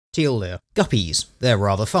Tilde. Guppies. They're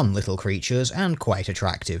rather fun little creatures and quite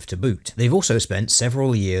attractive to boot. They've also spent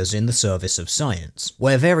several years in the service of science,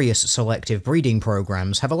 where various selective breeding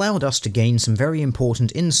programs have allowed us to gain some very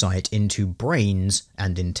important insight into brains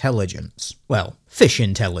and intelligence. Well, fish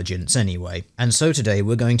intelligence anyway. And so today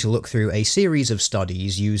we're going to look through a series of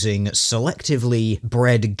studies using selectively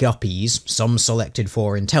bred guppies, some selected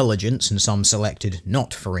for intelligence and some selected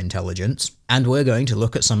not for intelligence, and we're going to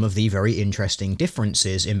look at some of the very interesting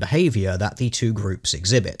differences in behaviour that the two groups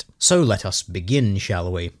exhibit. So let us begin,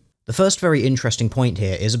 shall we? The first very interesting point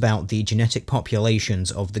here is about the genetic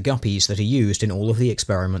populations of the guppies that are used in all of the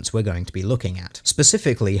experiments we're going to be looking at,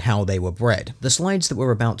 specifically how they were bred. The slides that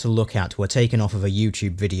we're about to look at were taken off of a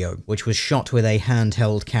YouTube video, which was shot with a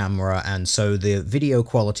handheld camera, and so the video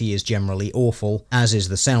quality is generally awful, as is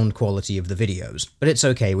the sound quality of the videos. But it's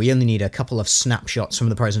okay, we only need a couple of snapshots from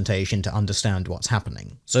the presentation to understand what's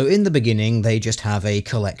happening. So in the beginning, they just have a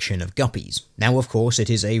collection of guppies. Now of course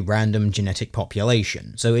it is a random genetic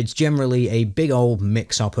population, so it's generally a big old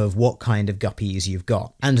mix-up of what kind of guppies you've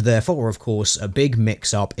got, and therefore of course a big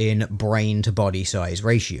mix-up in brain to body size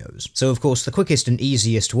ratios. So of course the quickest and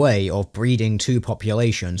easiest way of breeding two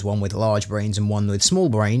populations, one with large brains and one with small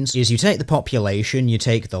brains, is you take the population, you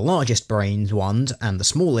take the largest brained ones and the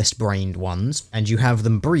smallest brained ones, and you have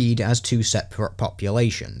them breed as two separate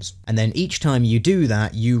populations. And then each time you do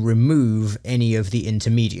that, you remove any of the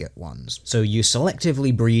intermediate ones. So you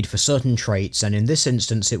selectively breed for certain traits, and in this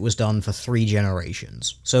instance it was done for 3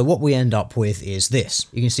 generations. So what we end up with is this.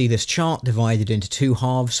 You can see this chart divided into two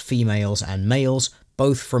halves, females and males,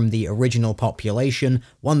 both from the original population,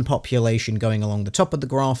 one population going along the top of the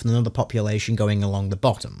graph and another population going along the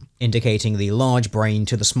bottom, indicating the large brain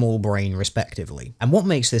to the small brain respectively. And what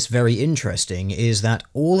makes this very interesting is that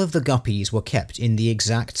all of the guppies were kept in the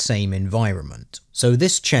exact same environment. So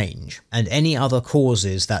this change, and any other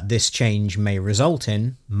causes that this change may result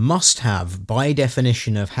in, must have, by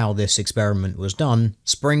definition of how this experiment was done,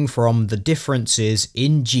 spring from the differences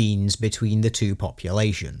in genes between the two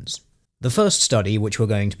populations. The first study which we're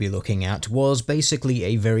going to be looking at was basically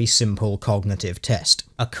a very simple cognitive test.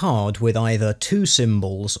 A card with either 2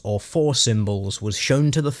 symbols or 4 symbols was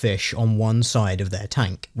shown to the fish on one side of their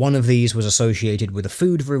tank. One of these was associated with a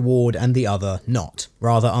food reward and the other not.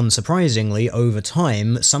 Rather unsurprisingly, over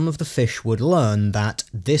time, some of the fish would learn that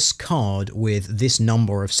this card with this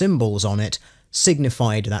number of symbols on it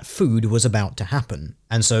signified that food was about to happen,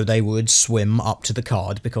 and so they would swim up to the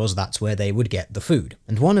card because that's where they would get the food.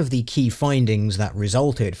 And one of the key findings that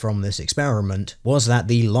resulted from this experiment was that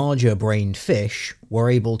the larger-brained fish were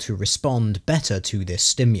able to respond better to this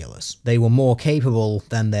stimulus. They were more capable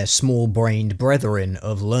than their small-brained brethren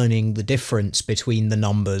of learning the difference between the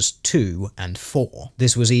numbers 2 and 4.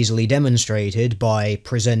 This was easily demonstrated by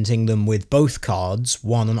presenting them with both cards,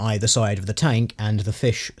 one on either side of the tank, and the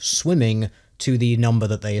fish swimming to the number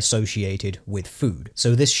that they associated with food.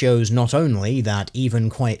 So this shows not only that even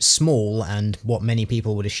quite small and what many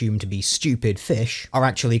people would assume to be stupid fish are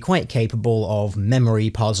actually quite capable of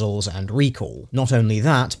memory puzzles and recall. Not only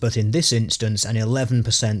that, but in this instance an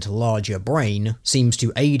 11% larger brain seems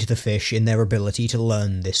to aid the fish in their ability to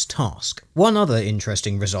learn this task. One other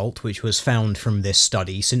interesting result which was found from this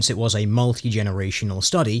study, since it was a multi-generational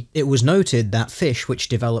study, it was noted that fish which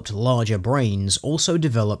developed larger brains also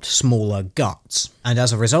developed smaller guts, and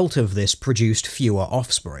as a result of this produced fewer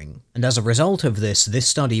offspring. And as a result of this, this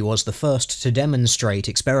study was the first to demonstrate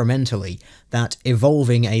experimentally that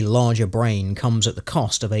evolving a larger brain comes at the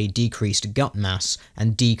cost of a decreased gut mass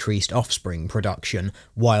and decreased offspring production,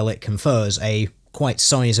 while it confers a quite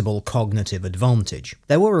sizable cognitive advantage.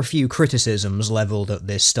 There were a few criticisms levelled at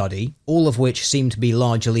this study, all of which seem to be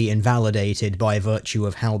largely invalidated by virtue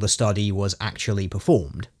of how the study was actually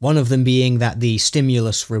performed. One of them being that the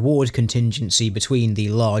stimulus-reward contingency between the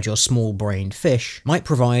large or small-brained fish might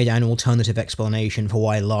provide an alternative explanation for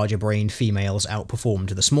why larger-brained females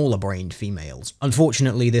outperformed the smaller-brained females.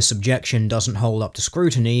 Unfortunately, this objection doesn't hold up to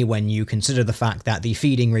scrutiny when you consider the fact that the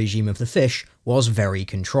feeding regime of the fish was very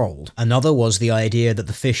controlled. Another was the idea that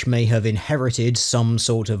the fish may have inherited some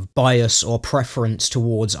sort of bias or preference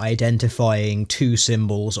towards identifying 2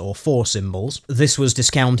 symbols or 4 symbols. This was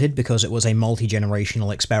discounted because it was a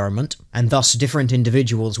multi-generational experiment, and thus different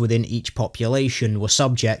individuals within each population were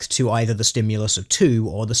subject to either the stimulus of 2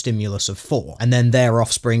 or the stimulus of 4, and then their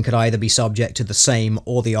offspring could either be subject to the same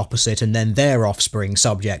or the opposite, and then their offspring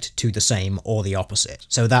subject to the same or the opposite.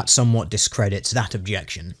 So that somewhat discredits that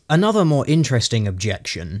objection. Another more interesting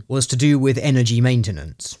objection was to do with energy energy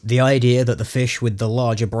maintenance. The idea that the fish with the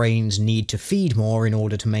larger brains need to feed more in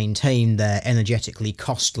order to maintain their energetically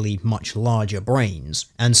costly, much larger brains,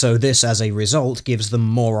 and so this as a result gives them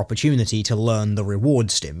more opportunity to learn the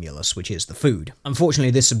reward stimulus, which is the food.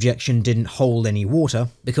 Unfortunately, this objection didn't hold any water,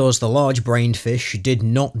 because the large-brained fish did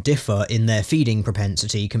not differ in their feeding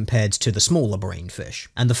propensity compared to the smaller-brained fish.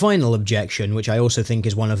 And the final objection, which I also think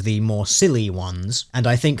is one of the more silly ones, and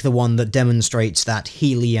I think the one that demonstrates that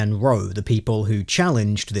Healy and Rowe, the people who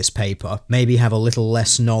challenged this paper, maybe have a little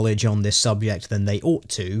less knowledge on this subject than they ought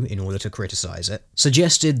to in order to criticize it,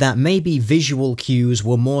 suggested that maybe visual cues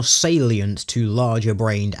were more salient to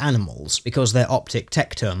larger-brained animals, because their optic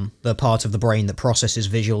tectum, the part of the brain that processes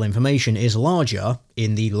visual information, is larger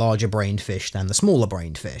in the larger-brained fish than the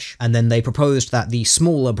smaller-brained fish. And then they proposed that the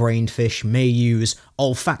smaller-brained fish may use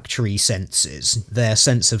olfactory senses, their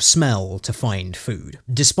sense of smell, to find food.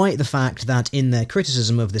 Despite the fact that in their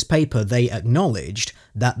criticism of this paper they acknowledged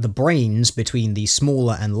that the brains between the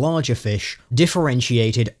smaller and larger fish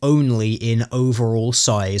differentiated only in overall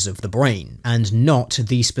size of the brain, and not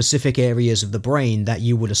the specific areas of the brain that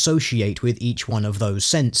you would associate with each one of those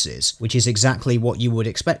senses, which is exactly what you would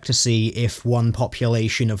expect to see if one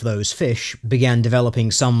population of those fish began developing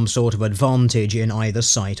some sort of advantage in either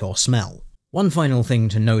sight or smell. One final thing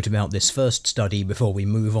to note about this first study before we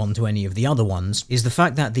move on to any of the other ones is the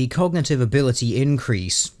fact that the cognitive ability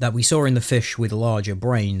increase that we saw in the fish with larger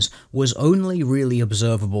brains was only really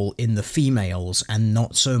observable in the females and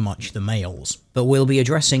not so much the males. But we'll be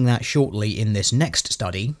addressing that shortly in this next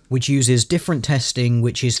study, which uses different testing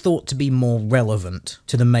which is thought to be more relevant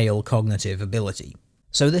to the male cognitive ability.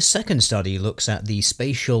 So this second study looks at the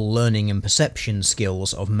spatial learning and perception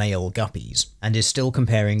skills of male guppies, and is still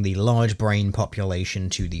comparing the large brain population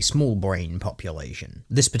to the small brain population.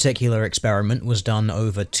 This particular experiment was done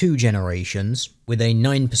over 2 generations, with a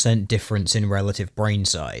 9% difference in relative brain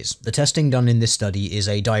size. The testing done in this study is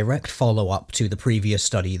a direct follow-up to the previous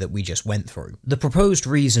study that we just went through. The proposed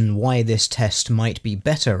reason why this test might be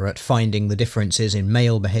better at finding the differences in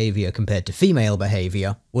male behavior compared to female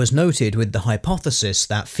behavior was noted with the hypothesis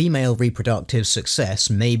that female reproductive success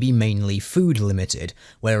may be mainly food limited,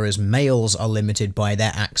 whereas males are limited by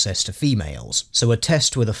their access to females. So a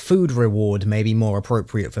test with a food reward may be more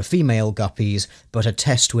appropriate for female guppies, but a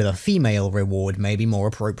test with a female reward may be more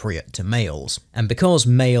appropriate to males. And because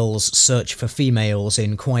males search for females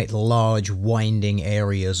in quite large, winding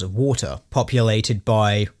areas of water, populated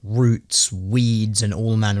by roots, weeds, and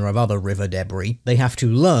all manner of other river debris, they have to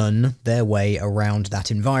learn their way around that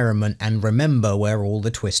environment and remember where all the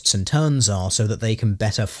twists and turns are so that they can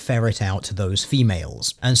better ferret out those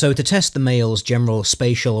females. And so to test the males' general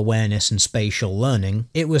spatial awareness and spatial learning,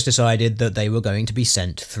 it was decided that they were going to be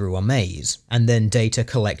sent through a maze, and then data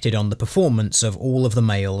collected on the performance of all of the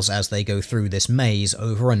males as they go through this maze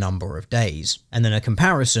over a number of days, and then a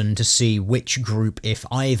comparison to see which group, if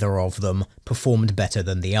either of them, performed better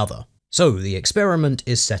than the other. So, the experiment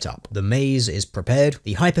is set up, the maze is prepared,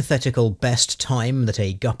 the hypothetical best time that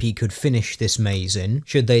a guppy could finish this maze in,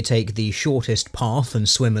 should they take the shortest path and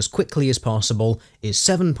swim as quickly as possible, is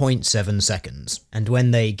 7.7 seconds. And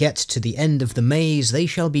when they get to the end of the maze, they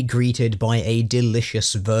shall be greeted by a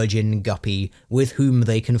delicious virgin guppy with whom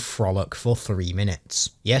they can frolic for 3 minutes.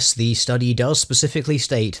 Yes, the study does specifically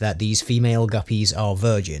state that these female guppies are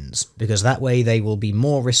virgins, because that way they will be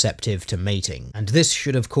more receptive to mating, and this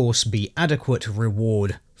should of course be adequate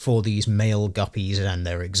reward for these male guppies and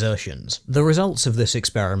their exertions. The results of this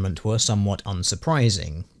experiment were somewhat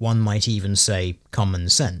unsurprising, one might even say common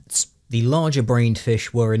sense. The larger-brained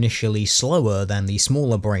fish were initially slower than the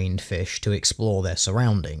smaller-brained fish to explore their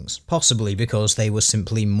surroundings, possibly because they were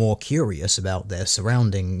simply more curious about their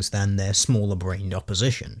surroundings than their smaller-brained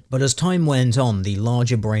opposition. But as time went on, the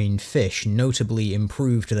larger-brained fish notably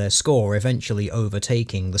improved their score, eventually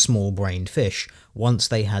overtaking the small-brained fish once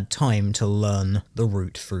they had time to learn the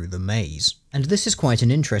route through the maze. And this is quite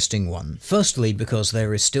an interesting one. Firstly, because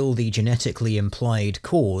there is still the genetically implied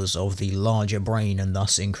cause of the larger brain and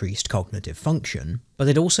thus increased cognitive function, but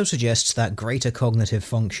it also suggests that greater cognitive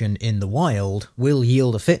function in the wild will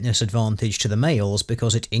yield a fitness advantage to the males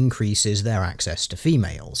because it increases their access to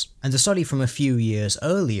females. And a study from a few years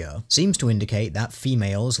earlier seems to indicate that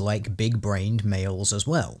females like big-brained males as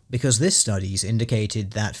well, because this study's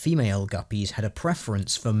indicated that female guppies had a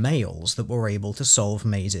preference for males that were able to solve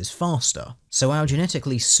mazes faster. So our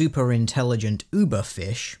genetically super intelligent uber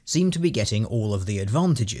fish seem to be getting all of the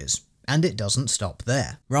advantages. And it doesn't stop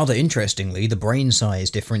there. Rather interestingly, the brain size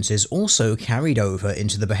differences also carried over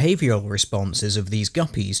into the behavioural responses of these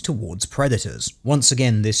guppies towards predators. Once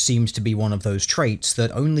again, this seems to be one of those traits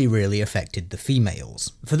that only really affected the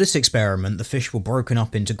females. For this experiment, the fish were broken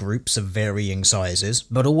up into groups of varying sizes,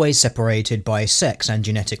 but always separated by sex and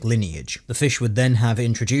genetic lineage. The fish would then have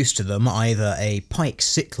introduced to them either a pike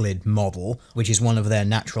cichlid model, which is one of their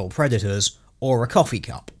natural predators, or a coffee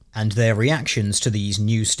cup, and their reactions to these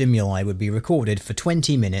new stimuli would be recorded for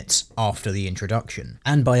 20 minutes after the introduction.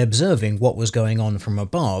 And by observing what was going on from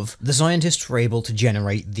above, the scientists were able to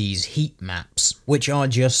generate these heat maps, which are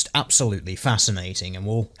just absolutely fascinating, and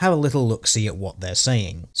we'll have a little look-see at what they're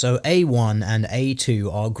saying. So A1 and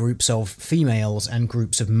A2 are groups of females and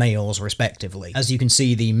groups of males respectively. As you can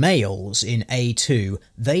see, the males in A2,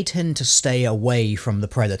 they tend to stay away from the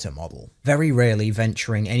predator model, very rarely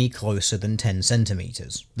venturing any closer than 10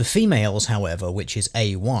 centimeters. The females, however, which is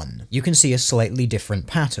A1, you can see a slightly different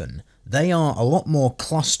pattern. They are a lot more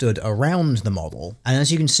clustered around the model, and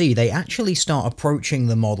as you can see, they actually start approaching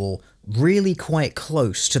the model really quite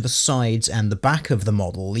close to the sides and the back of the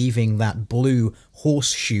model, leaving that blue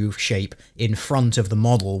horseshoe shape in front of the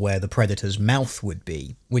model where the predator's mouth would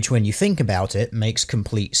be, which when you think about it makes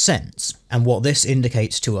complete sense. And what this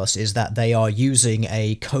indicates to us is that they are using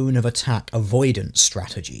a cone of attack avoidance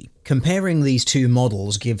strategy. Comparing these two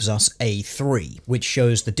models gives us A3, which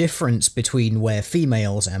shows the difference between where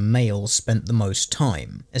females and males spent the most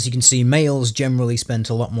time. As you can see, males generally spent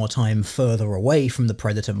a lot more time further away from the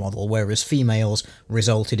predator model, whereas females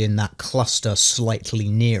resulted in that cluster slightly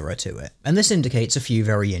nearer to it. And this indicates a few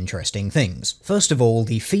very interesting things. First of all,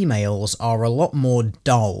 the females are a lot more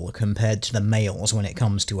dull compared to the males when it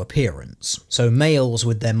comes to appearance. So males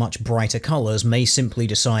with their much brighter colours may simply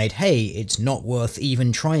decide, hey, it's not worth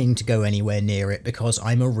even trying to go anywhere near it because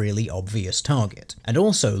I'm a really obvious target. And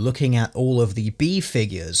also, looking at all of the B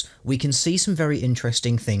figures, we can see some very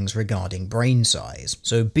interesting things regarding brain size.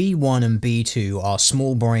 So B1 and B2 are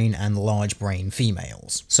small brain and large brain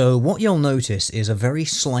females. So what you'll notice is a very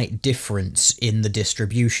slight difference in the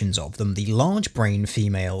distributions of them. The large brain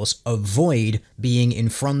females avoid being in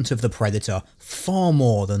front of the predator far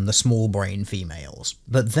more than the small brain females.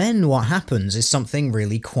 But then what happens is something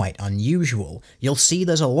really quite unusual. You'll see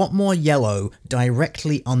there's a lot more yellow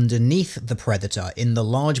directly underneath the predator in the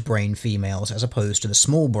large brain females as opposed to the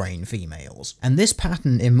small brain females. And this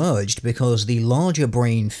pattern emerged because the larger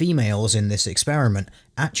brain females in this experiment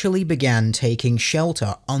actually began taking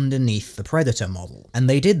shelter underneath the predator model. And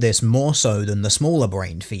they did this more so than the smaller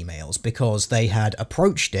brained females because they had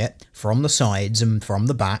approached it from the sides and from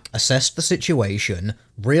the back, assessed the situation,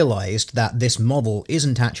 realized that this model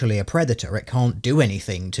isn't actually a predator, it can't do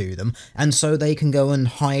anything to them, and so they can go and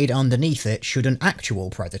hide underneath it should an actual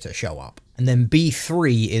predator show up. And then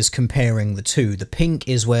B3 is comparing the two. The pink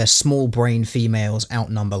is where small brain females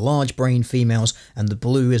outnumber large brain females, and the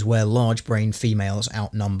blue is where large brain females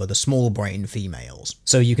outnumber the small brain females.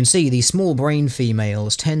 So you can see the small brain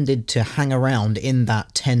females tended to hang around in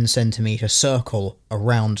that 10 centimeter circle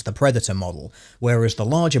around the predator model, whereas the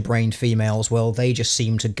larger brained females, well, they just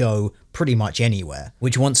seem to go pretty much anywhere,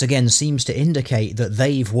 which once again seems to indicate that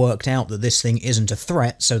they've worked out that this thing isn't a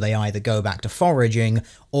threat, so they either go back to foraging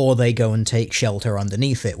or they go and take shelter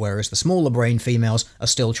underneath it, whereas the smaller brain females are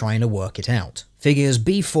still trying to work it out. Figures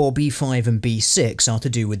B4, B5 and B6 are to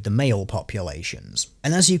do with the male populations.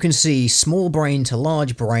 And as you can see, small brain to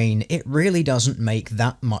large brain, it really doesn't make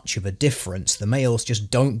that much of a difference. The males just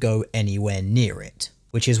don't go anywhere near it.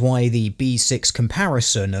 Which is why the B6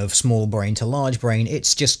 comparison of small brain to large brain,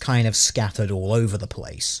 it's just kind of scattered all over the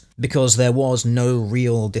place. Because there was no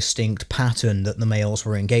real distinct pattern that the males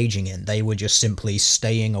were engaging in, they were just simply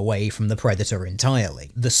staying away from the predator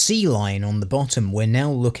entirely. The C line on the bottom, we're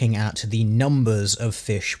now looking at the numbers of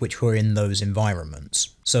fish which were in those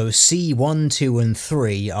environments. So C1, 2 and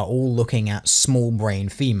 3 are all looking at small brain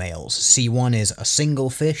females. C1 is a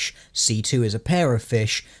single fish, C2 is a pair of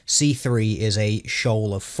fish, C3 is a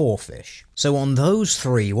shoal of 4 fish. So on those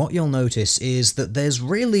three, what you'll notice is that there's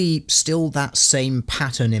really still that same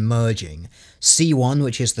pattern emerging. C1,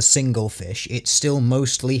 which is the single fish, it's still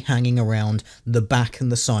mostly hanging around the back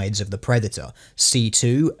and the sides of the predator.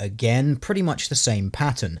 C2, again, pretty much the same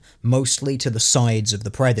pattern, mostly to the sides of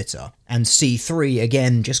the predator. And C3,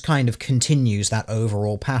 again, just kind of continues that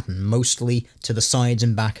overall pattern, mostly to the sides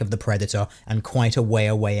and back of the predator and quite a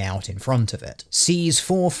way out in front of it. Cs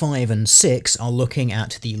 4, 5 and 6 are looking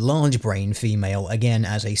at the large brain female, again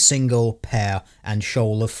as a single, pair and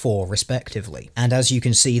shoal of 4 respectively. And as you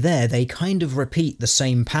can see there, they kind of repeat the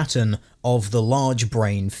same pattern of the large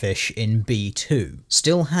brain fish in B2,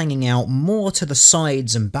 still hanging out more to the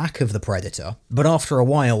sides and back of the predator, but after a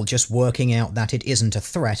while just working out that it isn't a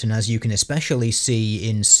threat, and as you can especially see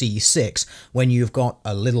in C6, when you've got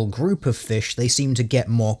a little group of fish, they seem to get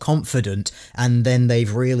more confident, and then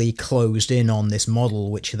they've really closed in on this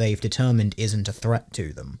model which they've determined isn't a threat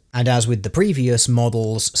to them. And as with the previous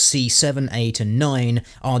models, C7, 8 and 9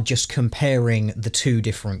 are just comparing the two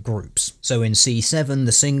different groups. So in C7,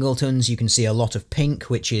 the singletons, you can see a lot of pink,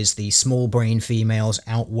 which is the small brain females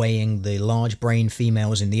outweighing the large brain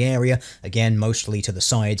females in the area, again mostly to the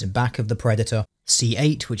sides and back of the predator.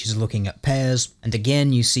 C8, which is looking at pairs, and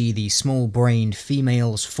again you see the small-brained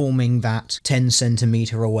females forming that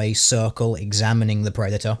 10cm away circle examining the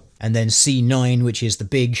predator. And then C9, which is the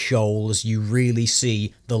big shoals, you really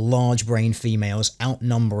see the large-brain females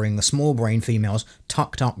outnumbering the small-brain females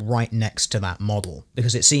tucked up right next to that model.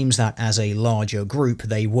 Because it seems that as a larger group,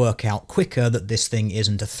 they work out quicker that this thing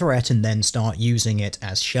isn't a threat and then start using it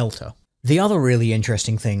as shelter. The other really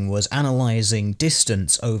interesting thing was analysing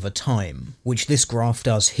distance over time, which this graph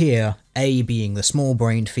does here, A being the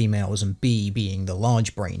small-brained females and B being the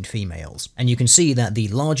large-brained females. And you can see that the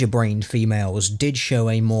larger-brained females did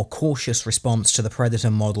show a more cautious response to the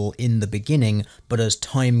predator model in the beginning, but as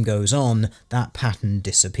time goes on, that pattern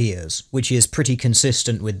disappears, which is pretty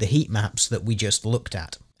consistent with the heat maps that we just looked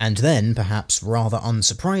at. And then, perhaps rather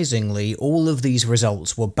unsurprisingly, all of these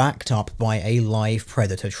results were backed up by a live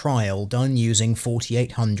predator trial done using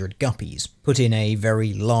 4,800 guppies, put in a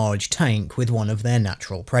very large tank with one of their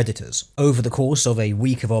natural predators. Over the course of a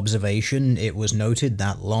week of observation, it was noted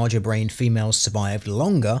that larger-brained females survived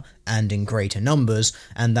longer and in greater numbers,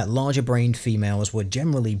 and that larger-brained females were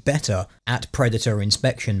generally better at predator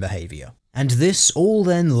inspection behaviour. And this all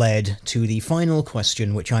then led to the final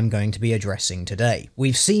question which I'm going to be addressing today.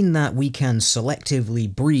 We've seen that we can selectively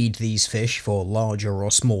breed these fish for larger or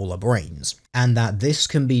smaller brains, and that this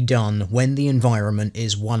can be done when the environment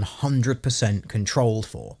is 100% controlled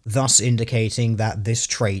for, thus indicating that this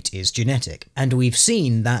trait is genetic. And we've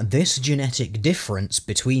seen that this genetic difference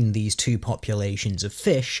between these two populations of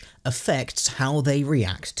fish affects how they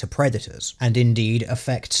react to predators, and indeed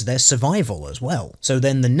affects their survival as well. So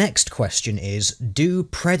then the next question is, do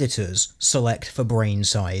predators select for brain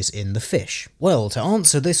size in the fish? Well, to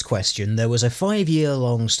answer this question, there was a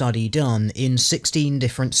 5-year-long study done in 16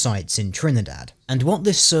 different sites in Trinidad. And what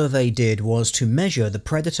this survey did was to measure the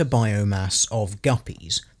predator biomass of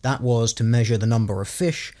guppies. That was to measure the number of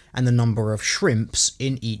fish and the number of shrimps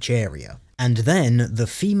in each area. And then the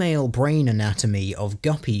female brain anatomy of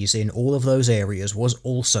guppies in all of those areas was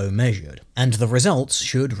also measured. And the results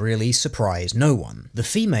should really surprise no one. The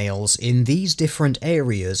females in these different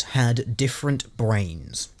areas had different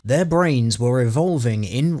brains. Their brains were evolving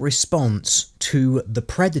in response to the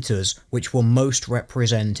predators which were most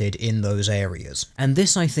represented in those areas. And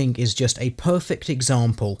this, I think, is just a perfect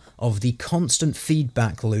example of the constant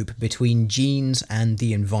feedback loop between genes and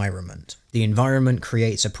the environment. The environment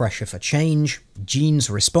creates a pressure for change, genes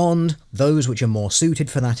respond, those which are more suited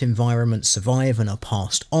for that environment survive and are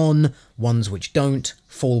passed on, ones which don't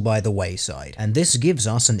fall by the wayside. And this gives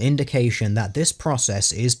us an indication that this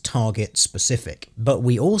process is target specific. But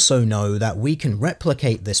we also know that we can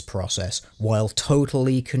replicate this process while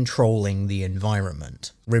totally controlling the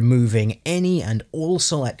environment, removing any and all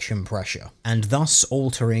selection pressure, and thus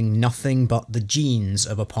altering nothing but the genes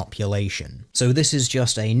of a population. So this is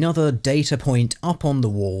just another data point up on the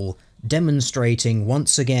wall, demonstrating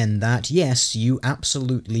once again that yes, you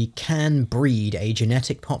absolutely can breed a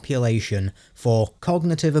genetic population for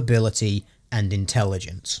cognitive ability and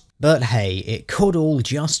intelligence. But hey, it could all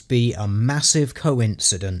just be a massive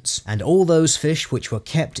coincidence, and all those fish which were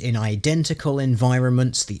kept in identical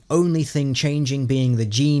environments, the only thing changing being the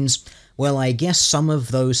genes, well, I guess some of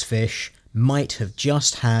those fish might have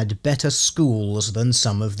just had better schools than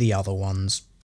some of the other ones.